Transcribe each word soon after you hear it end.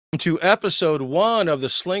To episode 1 of the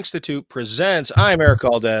Slinkstitute presents. I'm Eric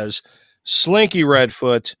Aldez, Slinky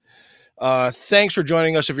Redfoot. Thanks for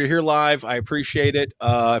joining us. If you're here live, I appreciate it.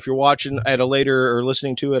 If you're watching at a later or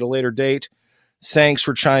listening to at a later date, thanks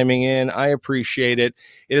for chiming in. I appreciate it.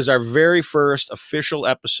 It is our very first official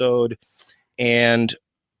episode, and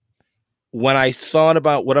when I thought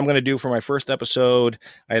about what I'm going to do for my first episode,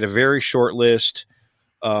 I had a very short list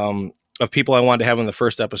of people I wanted to have on the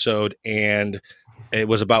first episode, and it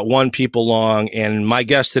was about 1 people long. And my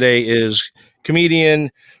guest today is comedian,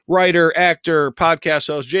 writer, actor, podcast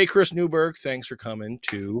host, J Chris Newberg. Thanks for coming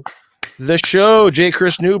to the show, J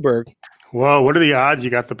Chris Newberg. Whoa, what are the odds you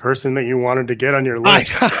got the person that you wanted to get on your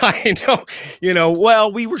list? I know.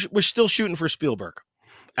 Well, we're still shooting for Spielberg.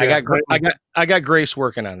 Yeah, I got Grace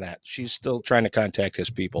working on that. She's still trying to contact his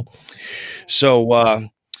people. So,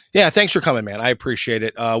 yeah, thanks for coming, man. I appreciate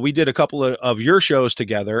it. We did a couple of your shows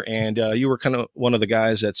together, and you were kind of one of the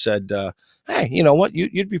guys that said, hey, you know what?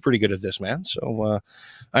 You'd be pretty good at this, man. So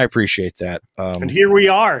I appreciate that. And here we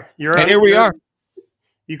are. Here we are.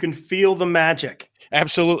 You can feel the magic.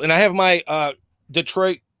 Absolutely. And I have my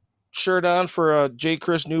Detroit shirt on for J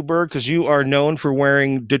Chris Newberg, because you are known for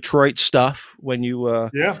wearing Detroit stuff when you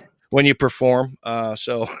when you perform.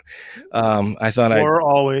 So I thought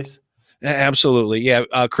always. Absolutely. Yeah.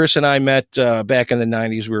 Chris and I met back in the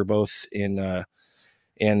 90s. We were both in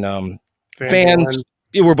bands.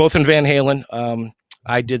 Yeah, we're both in Van Halen.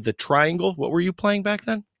 I did the Triangle. What were you playing back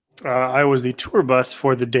then? I was the tour bus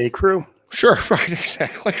for the day crew. Sure. Right.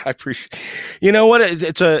 Exactly. I appreciate. You know what?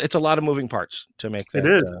 It's a lot of moving parts to make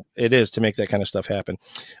that. It is to make that kind of stuff happen.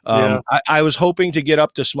 I was hoping to get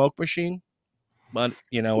up to Smoke Machine, but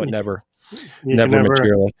it never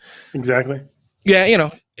materialized. Exactly.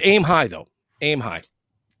 Yeah. Aim high, though. Aim high.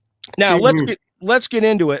 Now, let's get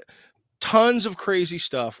into it. Tons of crazy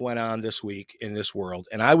stuff went on this week in this world,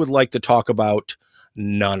 and I would like to talk about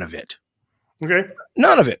none of it. Okay.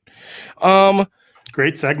 None of it.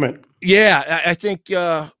 Great segment. Yeah, I think,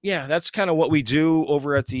 that's kind of what we do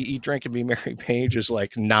over at the Eat, Drink, and Be Merry page, is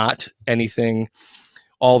like not anything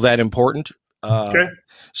all that important. Okay.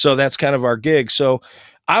 So that's kind of our gig. So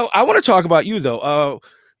I want to talk about you, though.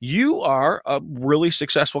 You are a really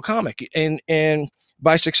successful comic, and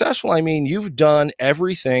by successful, I mean you've done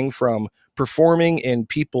everything from performing in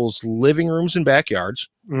people's living rooms and backyards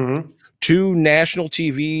to national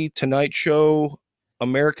TV, Tonight Show,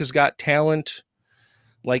 America's Got Talent.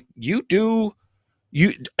 Like you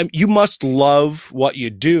must love what you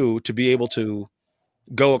do to be able to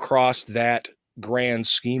go across that grand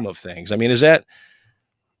scheme of things. I mean, is that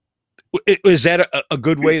a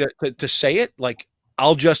good way to say it? Like,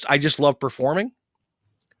 I just love performing.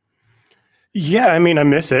 Yeah, I mean, I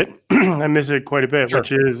miss it. I miss it quite a bit, Sure.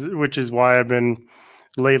 which is why I've been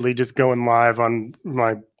lately just going live on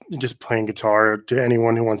just playing guitar to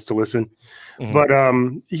anyone who wants to listen. Mm-hmm. But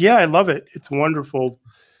yeah, I love it. It's wonderful.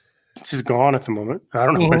 It's just gone at the moment. I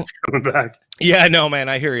don't know when it's coming back. Yeah, no, man,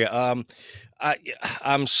 I hear you.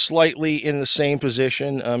 I'm slightly in the same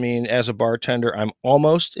position. I mean, as a bartender, I'm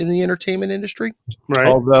almost in the entertainment industry, right?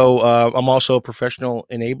 Although I'm also a professional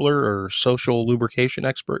enabler or social lubrication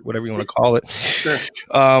expert, whatever you want to call it. Sure.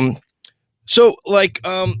 So,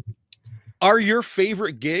 are your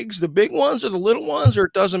favorite gigs the big ones or the little ones, or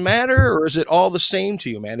it doesn't matter, or is it all the same to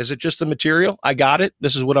you, man? Is it just the material? I got it.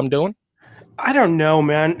 This is what I'm doing. I don't know,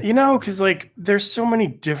 man. Because there's so many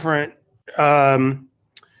different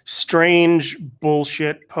strange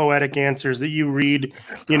bullshit poetic answers that you read,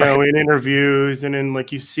 in interviews, and in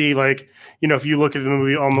you see, if you look at the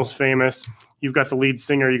movie Almost Famous, you've got the lead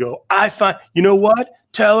singer, you go,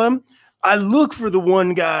 tell him I look for the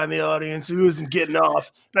one guy in the audience who isn't getting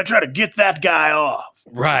off, and I try to get that guy off.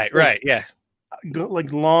 Right, yeah.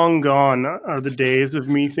 Long gone are the days of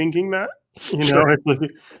me thinking that. Sure.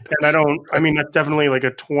 And that's definitely like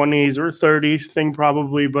a 20s or 30s thing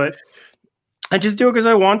probably, but I just do it because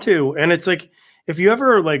I want to. And it's like, if you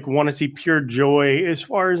ever want to see pure joy as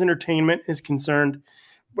far as entertainment is concerned,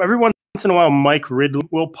 every once in a while, Mike Ridley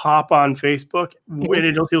will pop on Facebook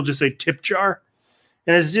and he'll just say tip jar.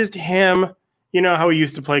 And it's just him, how he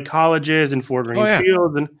used to play colleges and Fort Greene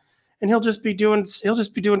Fields, and he'll just be doing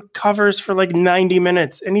covers for 90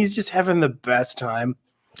 minutes, and he's just having the best time.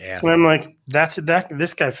 Yeah. And I'm like,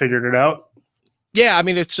 this guy figured it out. Yeah, I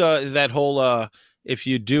mean, it's that whole if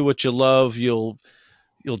you do what you love, you'll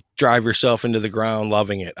drive yourself into the ground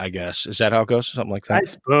loving it, I guess. Is that how it goes? Something like that? I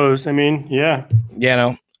suppose. I mean, yeah.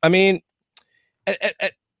 I mean,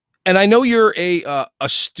 and I know you're a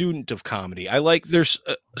student of comedy. There's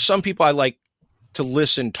some people I like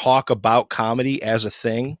to talk about comedy as a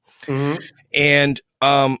thing. Mm-hmm. And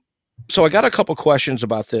So I got a couple questions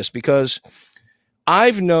about this because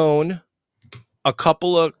I've known a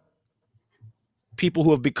couple of people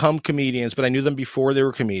who have become comedians, but I knew them before they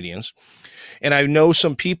were comedians. And I know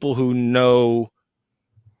some people who know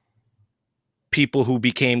people who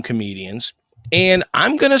became comedians. And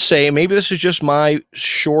I'm going to say, maybe this is just my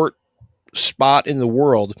short spot in the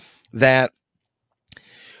world, that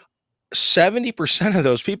 70% of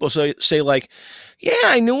those people say like, yeah,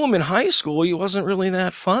 I knew him in high school. He wasn't really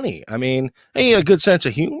that funny. I mean, he had a good sense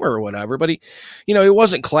of humor or whatever, but he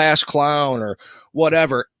wasn't class clown or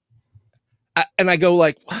whatever. And I go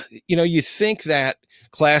like, you think that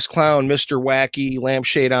class clown, Mr. Wacky,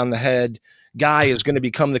 lampshade on the head guy is going to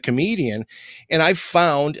become the comedian. And I've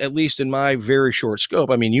found, at least in my very short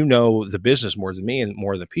scope, I mean, the business more than me and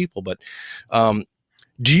more of the people, but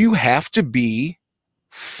do you have to be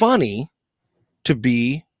funny to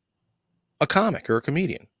be a comic or a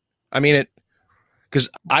comedian? I mean, because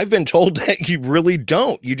I've been told that you really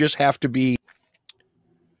don't. You just have to be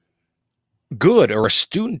good or a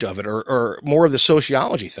student of it, or more of the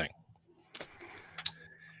sociology thing.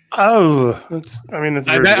 Oh,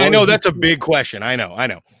 I know that's a big question. I know.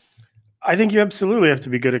 I think you absolutely have to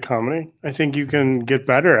be good at comedy. I think you can get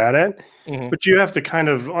better at it, but you have to kind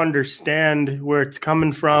of understand where it's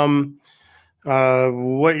coming from,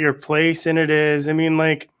 what your place in it is. I mean,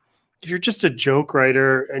 like, if you're just a joke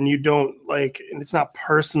writer and you don't and it's not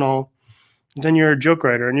personal, then you're a joke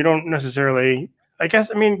writer and you don't necessarily, I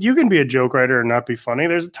guess, I mean, you can be a joke writer and not be funny.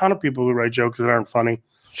 There's a ton of people who write jokes that aren't funny.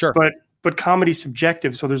 Sure. But comedy's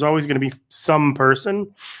subjective. So there's always going to be some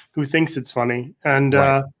person who thinks it's funny. And,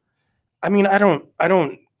 right. I mean, I don't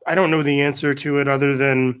know the answer to it other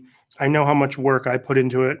than I know how much work I put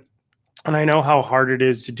into it and I know how hard it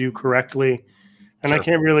is to do correctly. And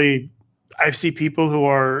sure. I see people who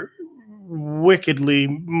are wickedly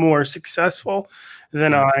more successful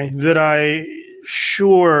than that I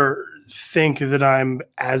sure think that I'm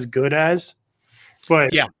as good as.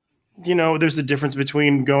 But, yeah, there's a difference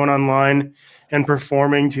between going online and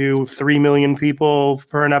performing to 3 million people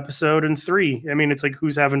per an episode and 3. I mean, it's like,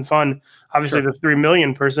 who's having fun? Obviously, sure. The 3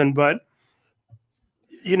 million person, but,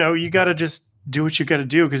 you got to just do what you got to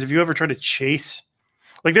do. Because if you ever try to chase,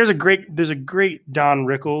 like, there's a great Don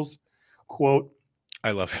Rickles quote.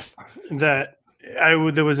 I love it. That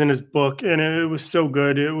was in his book, and it was so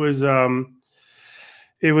good. It was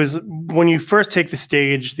when you first take the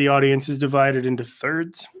stage, the audience is divided into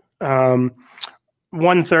thirds.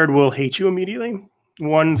 1/3 will hate you immediately.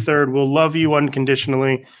 1/3 will love you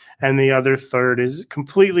unconditionally. And the other third is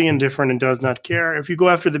completely indifferent and does not care. If you go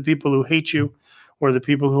after the people who hate you or the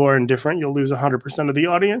people who are indifferent, you'll lose 100% of the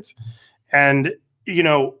audience. And,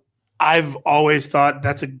 I've always thought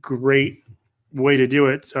that's a great way to do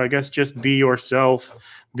it. So I guess just be yourself,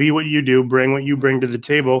 be what you do, bring what you bring to the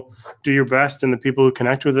table, do your best. And the people who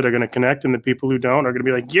connect with it are going to connect. And the people who don't are going to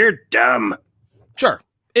be like, you're dumb. Sure.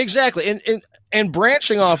 Exactly. And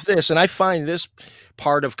branching off this, and I find this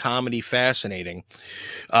part of comedy fascinating,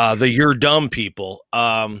 the you're dumb people,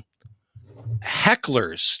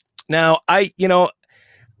 hecklers. Now, I've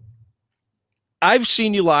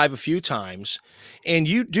seen you live a few times, and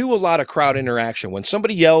you do a lot of crowd interaction. When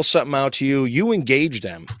somebody yells something out to you, you engage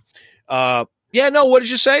them. Yeah, no, what did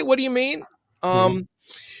you say? What do you mean? And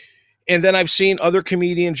then I've seen other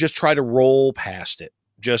comedians just try to roll past it.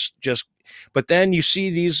 But then you see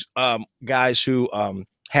these guys who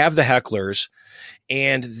have the hecklers,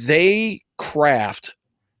 and they craft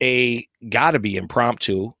a gotta be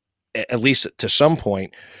impromptu, at least to some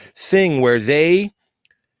point, thing where they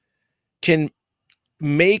can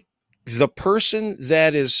make the person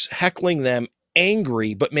that is heckling them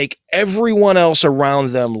angry, but make everyone else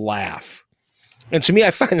around them laugh. And to me, I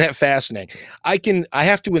find that fascinating. I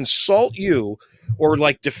have to insult you or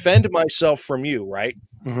like defend myself from you, right?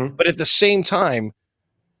 Mm-hmm. But at the same time,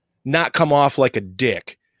 not come off like a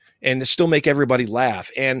dick and still make everybody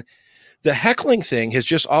laugh. And the heckling thing has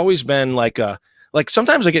just always been like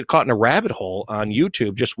sometimes I get caught in a rabbit hole on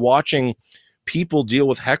YouTube just watching people deal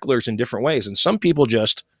with hecklers in different ways. And some people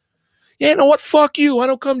just, yeah, you know what? Fuck you. I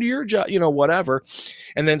don't come to your job, whatever.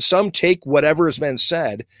 And then some take whatever has been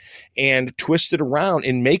said and twist it around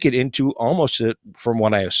and make it into almost, from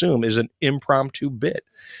what I assume, is an impromptu bit.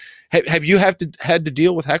 Have you had to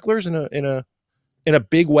deal with hecklers in a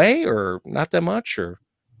big way, or not that much? Or,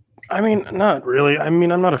 I mean, not really. I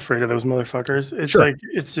mean, I'm not afraid of those motherfuckers. It's sure. like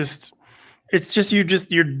it's just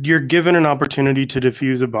you're given an opportunity to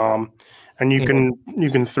defuse a bomb, and you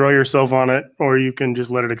can throw yourself on it, or you can just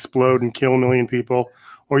let it explode and kill a million people,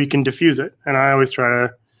 or you can defuse it. And I always try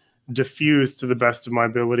to diffuse to the best of my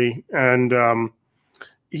ability. And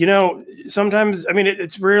You know, sometimes, I mean,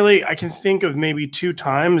 it's rarely, I can think of maybe 2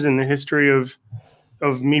 times in the history of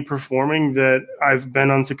me performing that I've been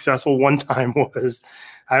unsuccessful. One time was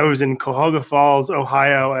I was in Cuyahoga Falls,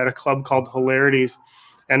 Ohio, at a club called Hilarities,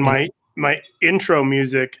 and my intro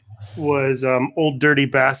music was Old Dirty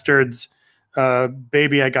Bastards,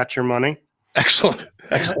 Baby I Got Your Money. Excellent.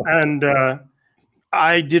 And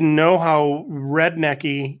I didn't know how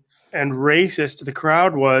rednecky and racist the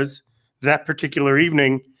crowd was that particular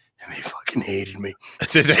evening, and they fucking hated me.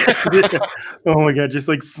 Oh my god! Just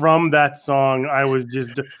like from that song, I was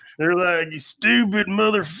just, they're like, "You stupid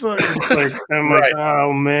motherfucker!" Like, I'm like,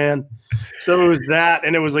 oh man. So it was that,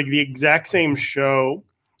 and it was like the exact same show,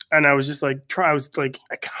 and I was just like, I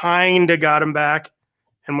kind of got him back,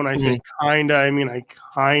 and when I say kinda, I mean I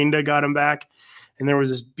kind of got him back, and there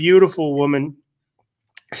was this beautiful woman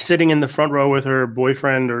sitting in the front row with her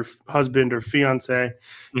boyfriend or husband or fiance.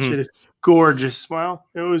 She had this gorgeous smile.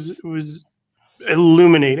 It was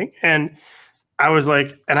illuminating. And I was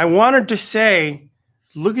like, and I wanted to say,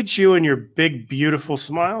 look at you and your big, beautiful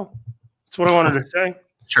smile. That's what I wanted to say.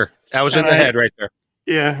 Sure. That was in the head right there.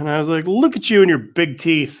 Yeah. And I was like, look at you and your big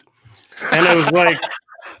teeth. And it was like,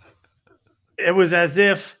 it was as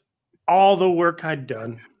if all the work I'd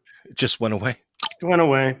done just went away. It went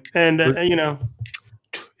away. And, you know,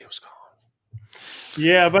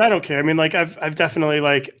 yeah, but I don't care. I mean, like I've definitely,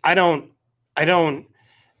 like, I don't,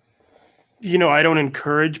 you know, I don't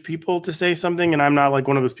encourage people to say something, and I'm not like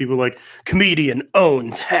one of those people like comedian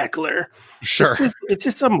owns heckler. Sure. It's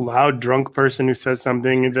just some loud drunk person who says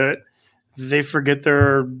something that they forget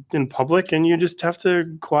they're in public, and you just have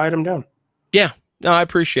to quiet them down. Yeah, no, I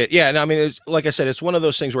appreciate it. Yeah, no, I mean, it's, like I said, it's one of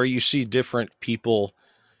those things where you see different people,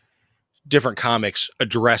 different comics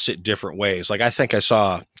address it different ways. Like I think I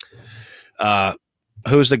saw,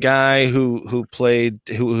 who's the guy who played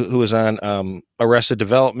who was on Arrested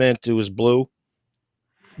Development, who was blue?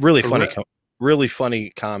 Really funny, really funny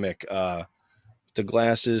comic. The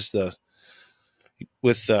glasses,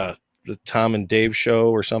 with the Tom and Dave show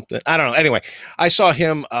or something. I don't know. Anyway, I saw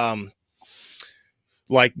him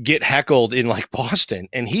like get heckled in like Boston,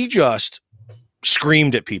 and he just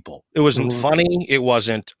screamed at people. It wasn't funny. It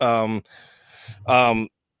wasn't Mr.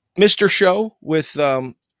 Show with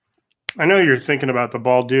I know you're thinking about the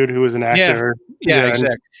bald dude who was an actor. Yeah,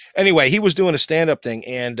 exactly. Anyway, he was doing a stand-up thing,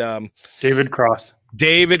 and David Cross,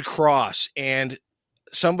 and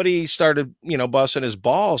somebody started, you know, busting his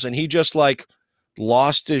balls, and he just like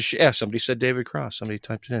lost his. Yeah, somebody said David Cross. Somebody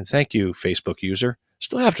typed it in. Thank you, Facebook user.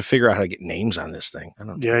 Still have to figure out how to get names on this thing. I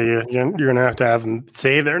don't know. Yeah. You're gonna have them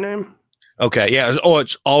say their name. Okay. Yeah. Oh,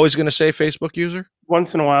 it's always gonna say Facebook user.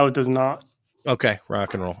 Once in a while, it does not. Okay,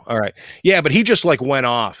 rock and roll. All right. Yeah, but he just like went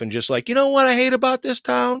off and just like, you know what I hate about this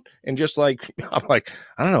town? And just like, I'm like,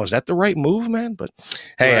 I don't know, is that the right move, man? But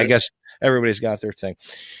hey, I guess everybody's got their thing.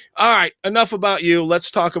 All right, enough about you.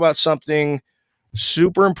 Let's talk about something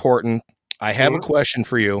super important. I have a question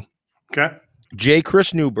for you. Okay. J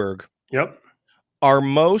Chris Newberg. Yep. Are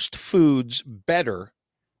most foods better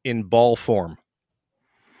in ball form?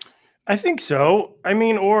 I think so. I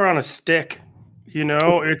mean, or on a stick. You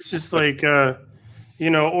know, it's just like, you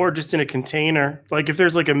know, or just in a container. Like if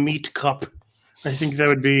there's like a meat cup, I think that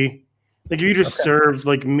would be like if you just serve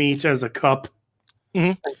like meat as a cup.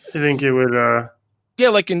 I think it would. Yeah,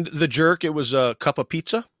 like in The Jerk, it was a cup of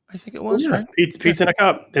pizza. I think it was, right? Pizza in a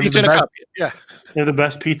cup. Pizza in a cup. Yeah, they're the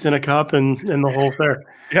best pizza in a cup and the whole fair.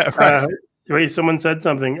 Yeah, right. Wait, someone said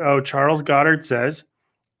something. Oh, Charles Goddard says.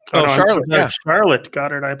 Oh, no, Charlotte. Yeah. Charlotte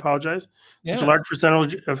Goddard. I apologize. Such a large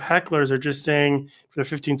percentage of hecklers are just saying for their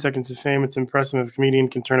 15 seconds of fame, it's impressive if a comedian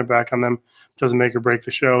can turn it back on them. Doesn't make or break the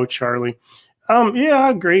show, Charlie. Yeah, I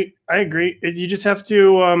agree. You just have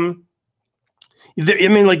to. I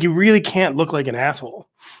mean, like, you really can't look like an asshole.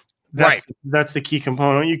 That's the key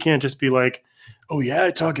component. You can't just be like, "Oh yeah,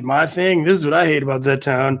 talking my thing. This is what I hate about that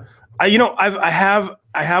town." I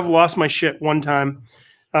have lost my shit one time.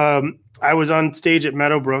 I was on stage at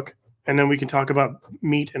Meadowbrook, and then we can talk about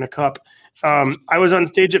meat in a cup. I was on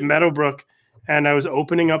stage at Meadowbrook, and I was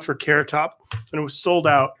opening up for Carrot Top, and it was sold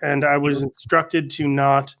out, and I was instructed to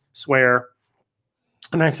not swear.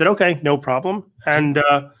 And I said, okay, no problem. And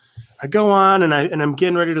I go on, and I'm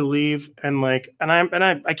getting ready to leave, and I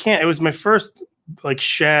can't. It was my first like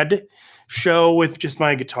shed show with just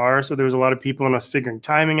my guitar, so there was a lot of people, and I was figuring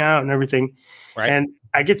timing out and everything. Right. And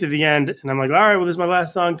I get to the end, and I'm like, all right, well, this is my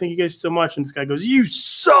last song. Thank you guys so much. And this guy goes, you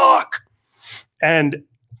suck. And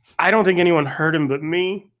I don't think anyone heard him but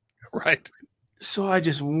me. Right. So I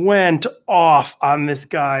just went off on this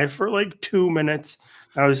guy for like 2 minutes.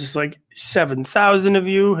 I was just like, 7,000 of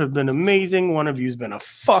you have been amazing. One of you's been a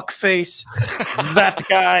fuck face. That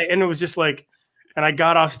guy. And it was just like, and I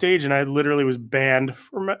got off stage and I literally was banned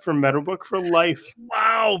from Meadowbrook for life.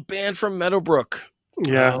 Wow, banned from Meadowbrook.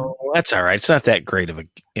 Yeah. Oh, that's all right. It's not that great of a,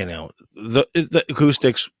 the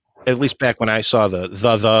acoustics, at least back when I saw the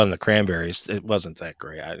and the Cranberries, it wasn't that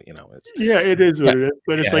great. Yeah, it is what it is.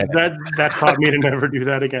 But it's like that taught me to never do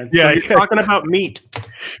that again. Yeah. So you're talking about meat.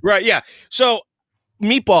 Right. Yeah. So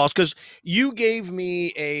meatballs, because you gave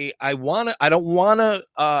me I don't want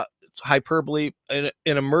to hyperbole, an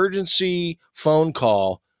emergency phone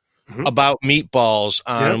call about meatballs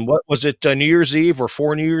on what was it, New Year's Eve or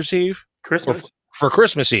for New Year's Eve? Christmas. For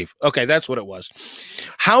Christmas Eve. Okay, that's what it was.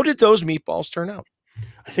 How did those meatballs turn out?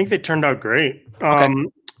 I think they turned out great. Okay.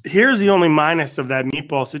 Here's the only minus of that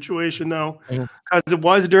meatball situation, though, because it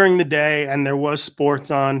was during the day and there was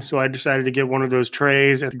sports on. So I decided to get one of those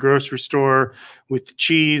trays at the grocery store with the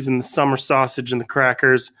cheese and the summer sausage and the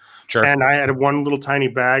crackers. Sure. And I had one little tiny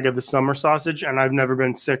bag of the summer sausage, and I've never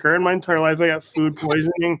been sicker in my entire life. I got food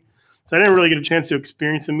poisoning. So I didn't really get a chance to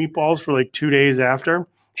experience the meatballs for like 2 days after.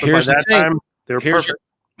 But here's by that the thing. Time, they were perfect.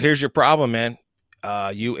 Here's your problem, man.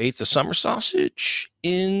 You ate the summer sausage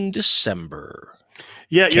in December.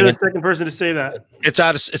 Yeah, you're the second person to say that. It's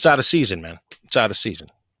out of season, man. It's out of season.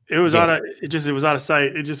 It was out of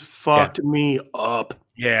sight. It just fucked me up.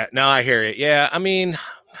 Yeah, no, I hear it. Yeah, I mean,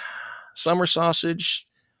 summer sausage,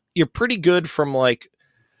 you're pretty good from like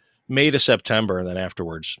May to September, and then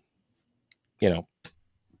afterwards,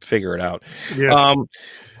 figure it out. Yeah.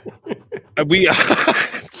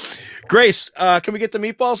 Grace, can we get the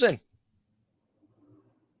meatballs in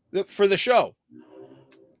for the show?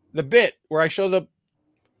 The bit where I show the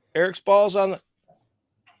Eric's balls on the.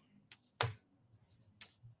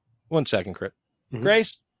 1 second, Crit.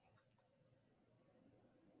 Grace,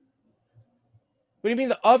 what do you mean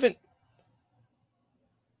the oven?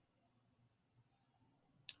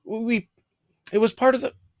 It was part of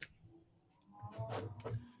the.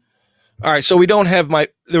 All right, so we don't have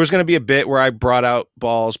there was going to be a bit where I brought out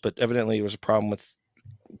balls, but evidently it was a problem with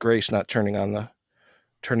Grace not turning on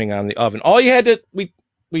the oven. All you had to,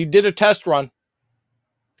 we did a test run.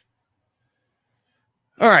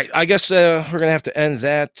 All right, I guess we're going to have to end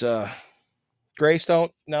that. Grace,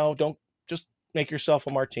 don't just make yourself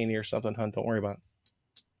a martini or something, hon. Don't worry about it.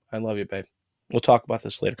 I love you, babe. We'll talk about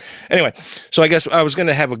this later. Anyway, so I guess I was going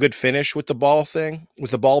to have a good finish with the ball thing,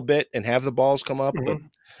 with the ball bit, and have the balls come up, but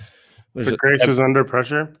Grace was under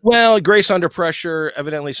pressure? Well, Grace under pressure.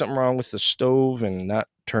 Evidently something wrong with the stove and not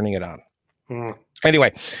turning it on.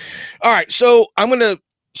 Anyway. All right. So I'm going to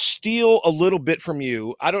steal a little bit from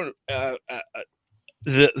you. I don't,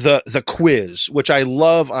 the quiz, which I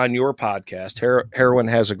love on your podcast. Heroin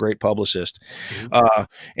has a great publicist.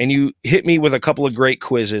 And you hit me with a couple of great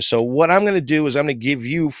quizzes. So what I'm going to do is I'm going to give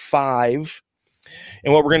you 5.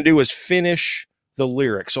 And what we're going to do is finish the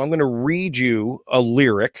lyric. So I'm going to read you a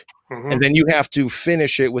lyric. And then you have to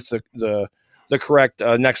finish it with the correct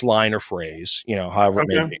next line or phrase, however it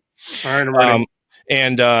may be. All right, I'm ready.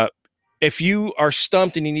 And if you are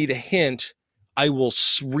stumped and you need a hint, I will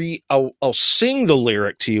I'll sing the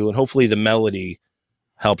lyric to you, and hopefully the melody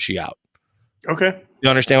helps you out. Okay. You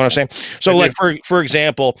understand what I'm saying? So, like for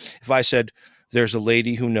example, if I said, "There's a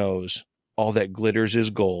lady who knows all that glitters is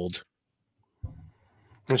gold,"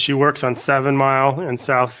 and she works on 7 Mile in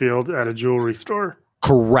Southfield at a jewelry store.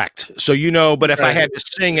 Correct. So, but if I had to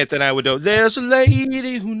sing it, then I would go, "There's a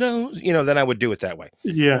lady who knows," then I would do it that way.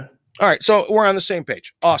 Yeah. All right. So we're on the same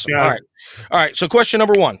page. Awesome. Yeah. All right. So question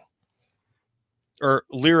number 1, or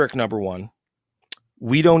lyric number 1,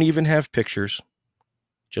 we don't even have pictures,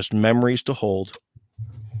 just memories to hold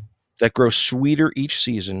that grow sweeter each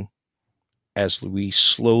season as we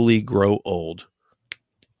slowly grow old.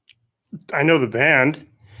 I know the band.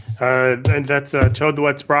 And that's Toad the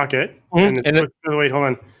Wet Sprocket. And wait, hold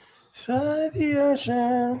on. Side of the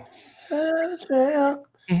ocean.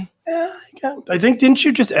 I think, didn't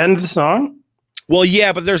you just end the song? Well,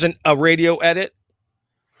 yeah, but there's a radio edit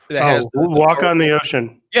that has Walk on the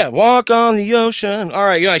Ocean. Yeah, Walk on the Ocean. All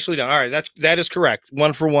right, nicely done. All right, that is correct.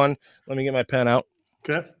 1 for 1. Let me get my pen out.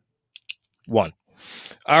 Okay. 1.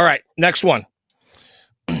 All right, next one.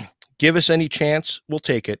 Give us any chance, we'll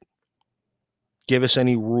take it. Give us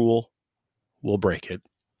any rule, we'll break it.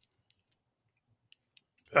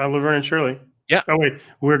 Laverne and Shirley. Yeah. Oh, wait.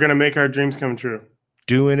 We're going to make our dreams come true.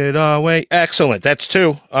 Doing it our way. Excellent. That's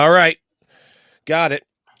 2. All right. Got it.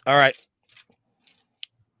 All right.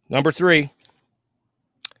 Number 3.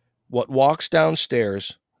 What walks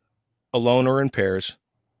downstairs, alone or in pairs,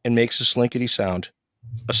 and makes a slinkity sound.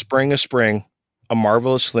 A spring, a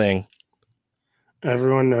marvelous thing.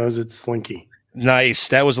 Everyone knows it's Slinky. Nice.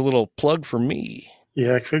 That was a little plug for me.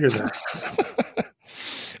 Yeah, I figured that.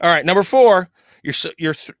 All right, number 4.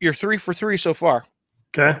 You're 3 for 3 so far.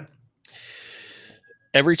 Okay.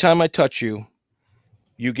 Every time I touch you,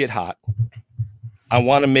 you get hot. I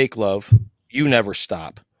want to make love. You never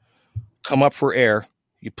stop. Come up for air.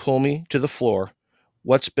 You pull me to the floor.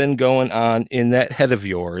 What's been going on in that head of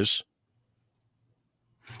yours?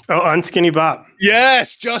 Oh, Unskinny Bop.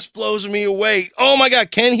 Yes, just blows me away. Oh my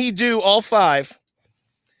God, can he do all 5?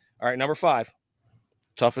 All right, number 5.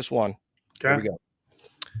 Toughest one. Okay. Here we go.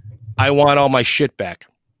 I want all my shit back.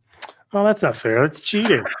 Oh, that's not fair. That's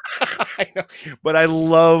cheating. I know, but I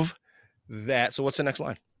love that. So what's the next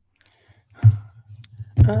line?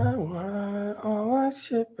 I want all my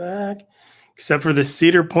shit back. Except for the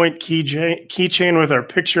Cedar Point keychain with our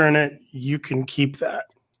picture in it, you can keep that.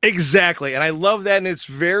 Exactly. And I love that. And it's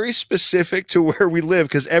very specific to where we live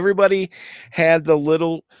because everybody had the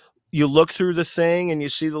little, you look through the thing and you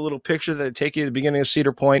see the little picture that take you to the beginning of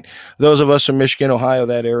Cedar Point. Those of us from Michigan, Ohio,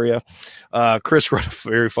 that area. Chris wrote a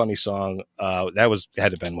very funny song. Had to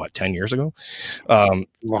have been, 10 years ago?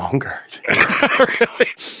 Longer. Really?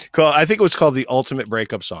 I think it was called The Ultimate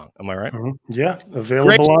Breakup Song. Am I right? Mm-hmm. Yeah.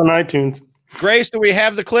 Available on iTunes. Grace, do we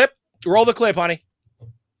have the clip? Roll the clip, honey.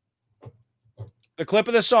 The clip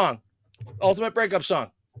of the song. Ultimate Breakup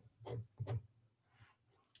Song.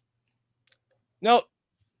 No.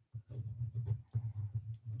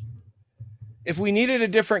 If we needed a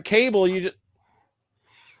different cable, you just...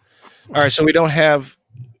 All right, so we don't have...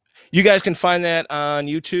 You guys can find that on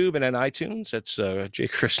YouTube and on iTunes. That's J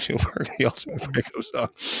Chris Newberg, The Ultimate Breakup Song.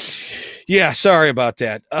 Yeah, sorry about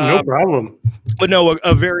that. No problem. But no,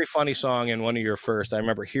 a very funny song and one of your first. I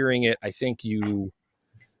remember hearing it. I think you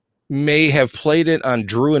may have played it on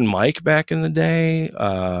Drew and Mike back in the day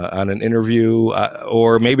on an interview,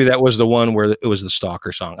 or maybe that was the one where it was the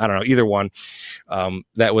Stalker song. I don't know, either one.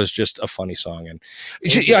 That was just a funny song. And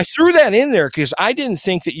yeah, I threw that in there because I didn't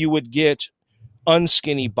think that you would get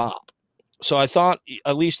Unskinny Bop. So I thought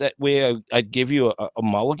at least that way I'd give you a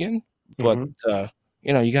mulligan, but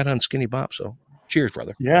you got Unskinny Bop. So cheers,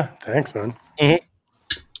 brother. Yeah, thanks, man. Mm-hmm.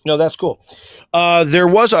 No, that's cool. There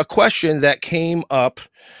was a question that came up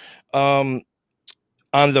on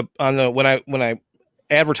the when I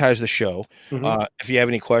advertised the show. If you have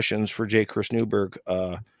any questions for J Chris Newberg,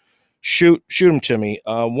 shoot them to me.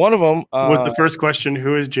 One of them was the first question.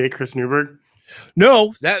 Who is J Chris Newberg?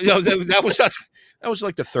 No, that was not. That was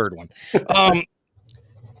like the third one.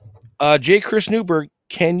 J Chris Newberg,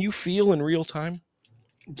 can you feel in real time?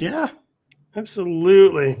 Yeah,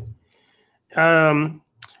 absolutely.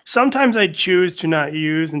 Sometimes I choose to not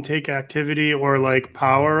use and take activity or like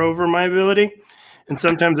power over my ability. And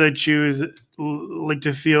sometimes I choose like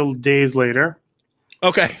to feel days later.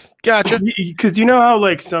 Okay. Gotcha. Because you know how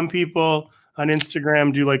like some people on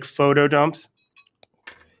Instagram do like photo dumps?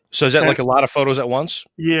 So is that like a lot of photos at once?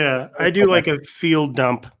 Yeah. I do like a field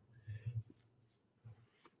dump.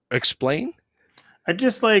 Explain? I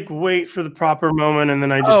just like wait for the proper moment and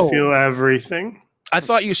then I just feel everything. I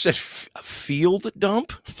thought you said field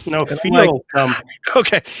dump. No, field dump.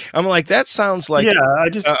 Okay, I'm like that sounds like. Yeah, I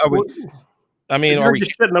just. are we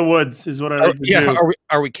just shit in the woods? Is what I like to do.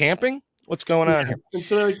 Are we camping? What's going on here? That's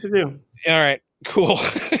what I like to do. All right, cool,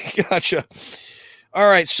 gotcha. All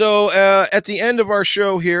right, so at the end of our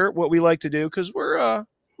show here, what we like to do because we're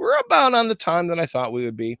about on the time that I thought we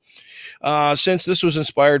would be, since this was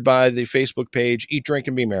inspired by the Facebook page Eat, Drink,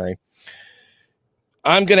 and Be Merry.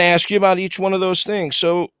 I'm going to ask you about each one of those things.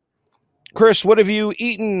 So, Chris, what have you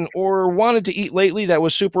eaten or wanted to eat lately that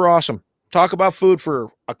was super awesome? Talk about food for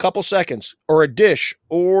a couple seconds, or a dish,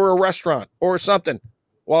 or a restaurant, or something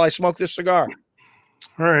while I smoke this cigar.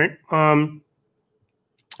 All right.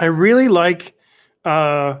 I really like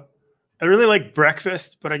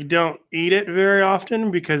breakfast, but I don't eat it very often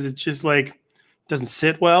because it's just like doesn't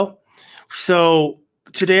sit well. So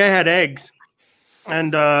today I had eggs,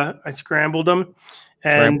 and I scrambled them.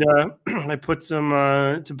 And I put some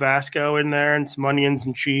Tabasco in there and some onions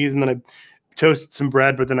and cheese. And then I toasted some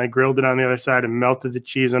bread, but then I grilled it on the other side and melted the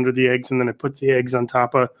cheese under the eggs. And then I put the eggs on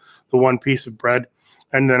top of the one piece of bread.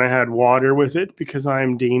 And then I had water with it because I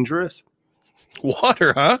am dangerous.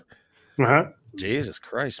 Water, huh? Uh-huh. Jesus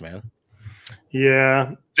Christ, man.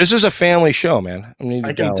 Yeah. This is a family show, man.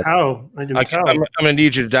 I can tell. I'm going to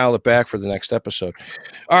need you to dial it back for the next episode.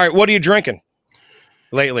 All right. What are you drinking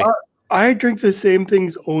lately? I drink the same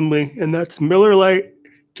things only, and that's Miller Lite,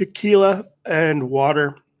 tequila, and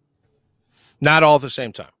water. Not all at the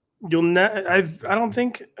same time. I don't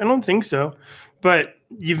think so. But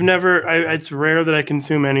you've never. It's rare that I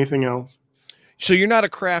consume anything else. So you're not a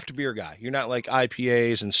craft beer guy. You're not like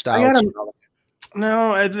IPAs and I stouts. gotta,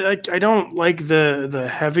 no, I don't like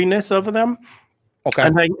the heaviness of them. Okay.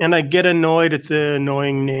 And I get annoyed at the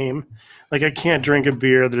annoying name. Like, I can't drink a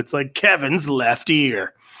beer that it's like Kevin's left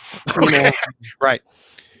ear. You know? Right.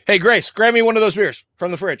 Hey, Grace, grab me one of those beers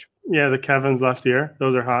from the fridge. Yeah, the Kevin's left ear.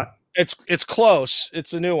 Those are hot. It's close.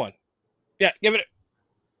 It's a new one. Yeah, give it.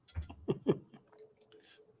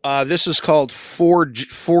 This is called Four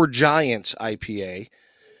Giants IPA.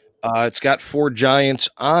 It's got 4 giants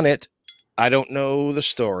on it. I don't know the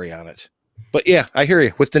story on it, but yeah, I hear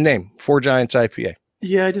you with the name 4 Giants IPA.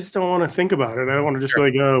 Yeah, I just don't want to think about it. I don't want to just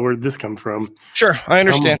like, oh, where'd this come from? Sure, I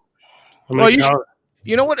understand. Well,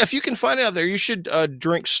 you know what? If you can find it out there, you should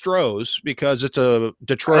drink Stroh's because it's a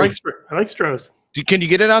Detroit. I like Stroh's. Can you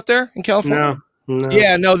get it out there in California? No.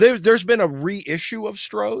 Yeah, no. There's been a reissue of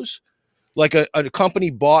Stroh's. Like a company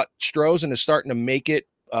bought Stroh's and is starting to make it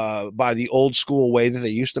by the old school way that they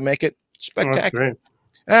used to make it. Spectacular.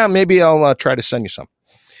 Maybe I'll try to send you some.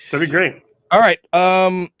 That'd be great. All right.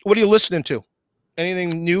 What are you listening to?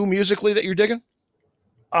 Anything new musically that you're digging?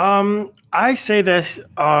 I say this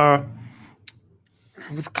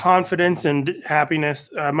with confidence and happiness.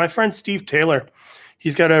 My friend Steve Taylor,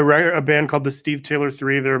 he's got a band called the Steve Taylor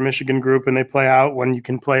 3. They're a Michigan group, and they play out when you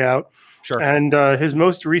can play out. Sure. And his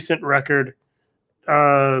most recent record,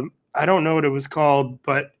 I don't know what it was called,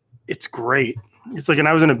 but it's great. It's like, and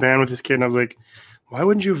I was in a band with this kid, and I was like, why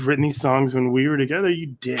wouldn't you have written these songs when we were together?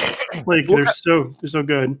 You dick. Like, they're so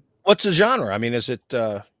good. What's the genre? I mean, is it?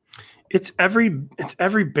 It's every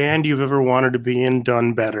band you've ever wanted to be in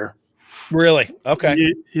done better. Really?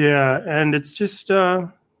 Okay. Yeah, and it's just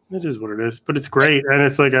it is what it is, but it's great, and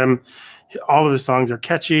it's like all of his songs are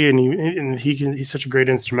catchy, and he's such a great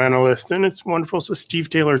instrumentalist, and it's wonderful. So Steve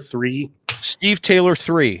Taylor 3. Steve Taylor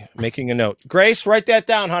 3. Making a note. Grace, write that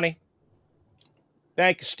down, honey.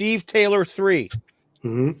 Thank you. Steve Taylor 3.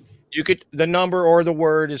 Mm-hmm. You could the number or the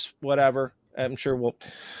word is whatever. I'm sure we'll.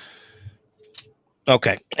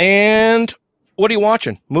 Okay. And what are you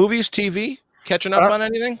watching? Movies, TV? Catching up on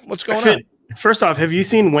anything? What's going on? First off, have you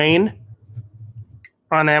seen Wayne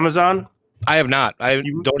on Amazon? I have not. I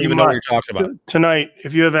don't even know what you're talking about. Tonight,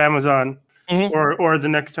 if you have Amazon, mm-hmm. or the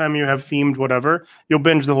next time you have themed whatever, you'll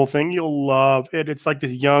binge the whole thing. You'll love it. It's like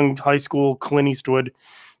this young high school Clint Eastwood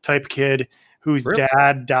type kid whose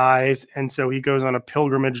dad dies, and so he goes on a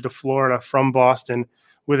pilgrimage to Florida from Boston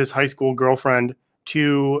with his high school girlfriend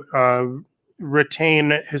to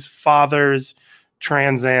retain his father's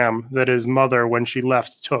Trans Am that his mother, when she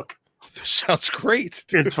left, took. This sounds great.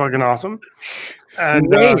 It's fucking awesome. And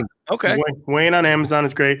Wayne. Okay. Wayne on Amazon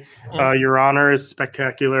is great. Your Honor is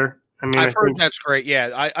spectacular. I mean, I've heard that's great.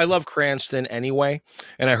 Yeah, I love Cranston anyway,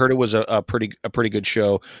 and I heard it was a pretty good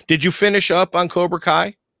show. Did you finish up on Cobra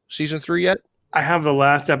Kai season 3 yet? I have the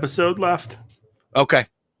last episode left. Okay.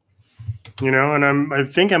 You know, and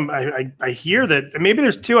I hear that maybe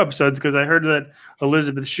there's 2 episodes because I heard that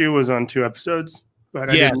Elizabeth Shue was on 2 episodes, but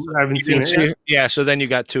I haven't seen it yet. Yeah, so then you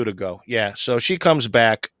got 2 to go. Yeah, so she comes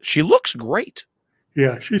back. She looks great.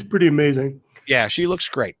 Yeah, she's pretty amazing. Yeah, she looks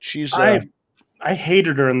great. She's. I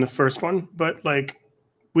hated her in the first one, but like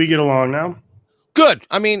we get along now. Good.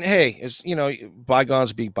 I mean, hey,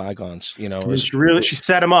 bygones be bygones. She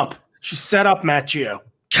set him up. She set up Macchio.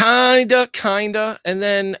 Kinda. And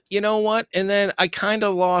then, you know what? And then I kind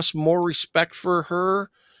of lost more respect for her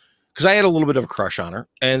because I had a little bit of a crush on her.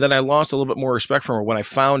 And then I lost a little bit more respect from her when I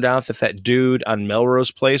found out that dude on Melrose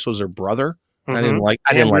Place was her brother. Mm-hmm. I didn't like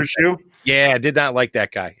that. Yeah, I did not like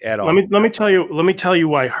that guy at all. Let me tell you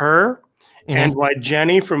why her and why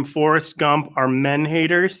Jenny from Forrest Gump are men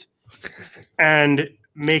haters and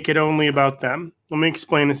make it only about them. Let me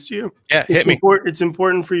explain this to you. Yeah, hit me. It's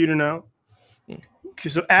important for you to know.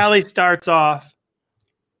 So Allie starts off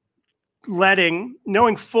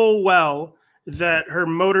knowing full well that her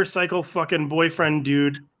motorcycle fucking boyfriend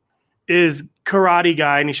dude is karate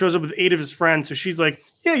guy, and he shows up with 8 of his friends. So she's like,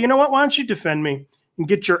 yeah, you know what? Why don't you defend me and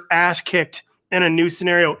get your ass kicked in a new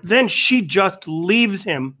scenario? Then she just leaves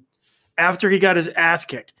him after he got his ass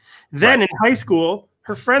kicked. Then in high school,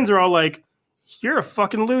 her friends are all like, you're a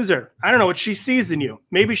fucking loser. I don't know what she sees in you.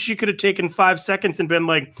 Maybe she could have taken 5 seconds and been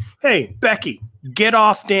like, hey, Becky, get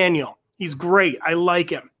off Daniel. He's great. I like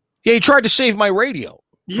him. Yeah, he tried to save my radio.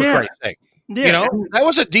 Yeah. Yeah. That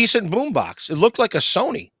was a decent boombox. It looked like a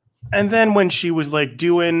Sony. And then when she was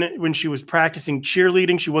practicing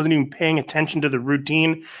cheerleading, she wasn't even paying attention to the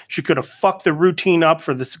routine. She could have fucked the routine up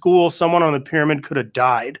for the school. Someone on the pyramid could have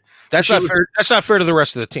died. That's not fair. That's not fair to the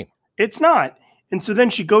rest of the team. It's not. And so then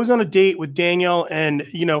she goes on a date with Daniel, and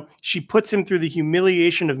she puts him through the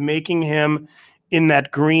humiliation of making him in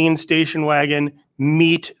that green station wagon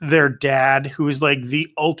meet their dad, who is like the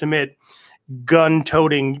ultimate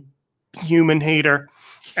gun-toting human hater.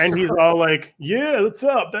 And he's all like, yeah, what's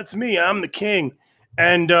up? That's me. I'm the king.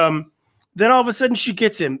 And then all of a sudden she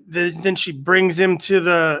gets him. Then she brings him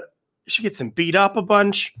to she gets him beat up a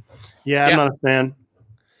bunch. Yeah, I'm not a fan.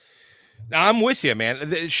 I'm with you,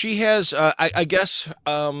 man. She has, I guess,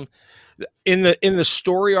 in the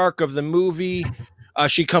story arc of the movie,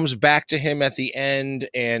 she comes back to him at the end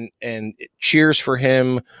and cheers for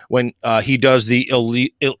him when he does the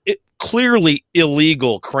clearly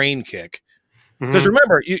illegal crane kick. Because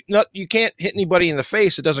remember, you can't hit anybody in the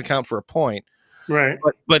face; it doesn't count for a point. Right.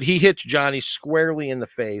 But he hits Johnny squarely in the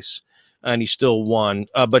face, and he still won.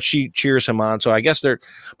 But she cheers him on. So I guess they're.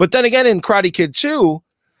 But then again, in Karate Kid 2,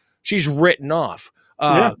 she's written off.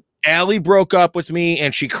 Allie broke up with me,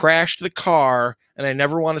 and she crashed the car, and I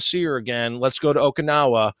never want to see her again. Let's go to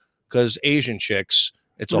Okinawa because Asian chicks.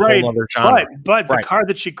 It's a whole other genre. But the car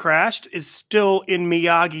that she crashed is still in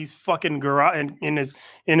Miyagi's fucking garage in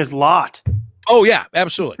his lot. Oh yeah,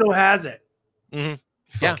 absolutely. Still has it. Mm-hmm.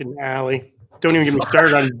 Fucking Allie. Don't even get me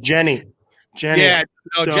started on Jenny. Yeah,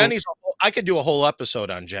 no, Jenny's. I could do a whole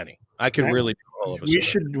episode on Jenny. I could really do a whole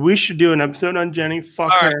episode. We should do an episode on Jenny.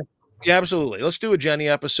 Fuck her. Right. Yeah, absolutely. Let's do a Jenny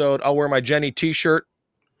episode. I'll wear my Jenny T-shirt,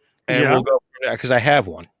 and we'll go from there because I have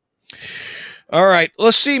one. All right,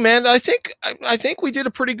 let's see, man. I think we did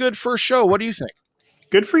a pretty good first show. What do you think?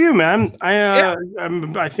 Good for you, man.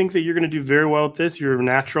 I think that you're going to do very well with this. You're a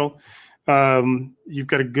natural. You've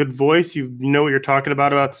got a good voice. You know what you're talking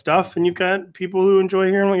about stuff, and you've got people who enjoy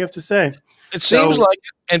hearing what you have to say. It seems like,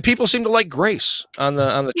 and people seem to like Grace on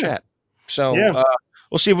the chat. So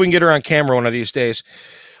we'll see if we can get her on camera one of these days.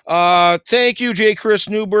 Thank you, J Chris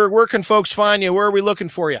Newberg. Where can folks find you? Where are we looking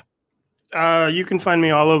for you? You can find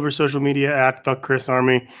me all over social media at the Chris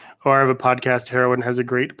Army, or I have a podcast, Heroin Has a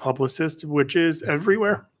Great Publicist, which is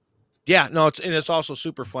everywhere. Yeah, no, it's also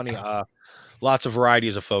super funny. Lots of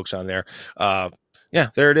varieties of folks on there.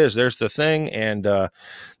 There it is. There's the thing, and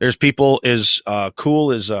there's people as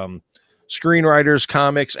cool as screenwriters,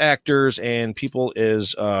 comics, actors, and people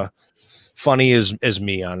as funny as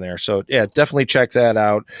me on there. So yeah, definitely check that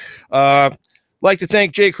out. Like to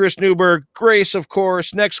thank J. Chris Newberg, Grace, of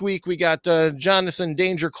course. Next week, we got Jonathan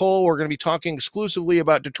Danger Cole. We're going to be talking exclusively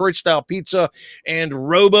about Detroit-style pizza and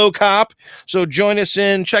RoboCop. So join us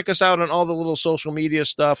in. Check us out on all the little social media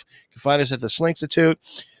stuff. You can find us at the Slinkstitute.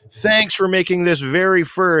 Thanks for making this very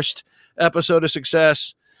first episode a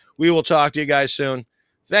success. We will talk to you guys soon.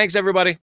 Thanks, everybody.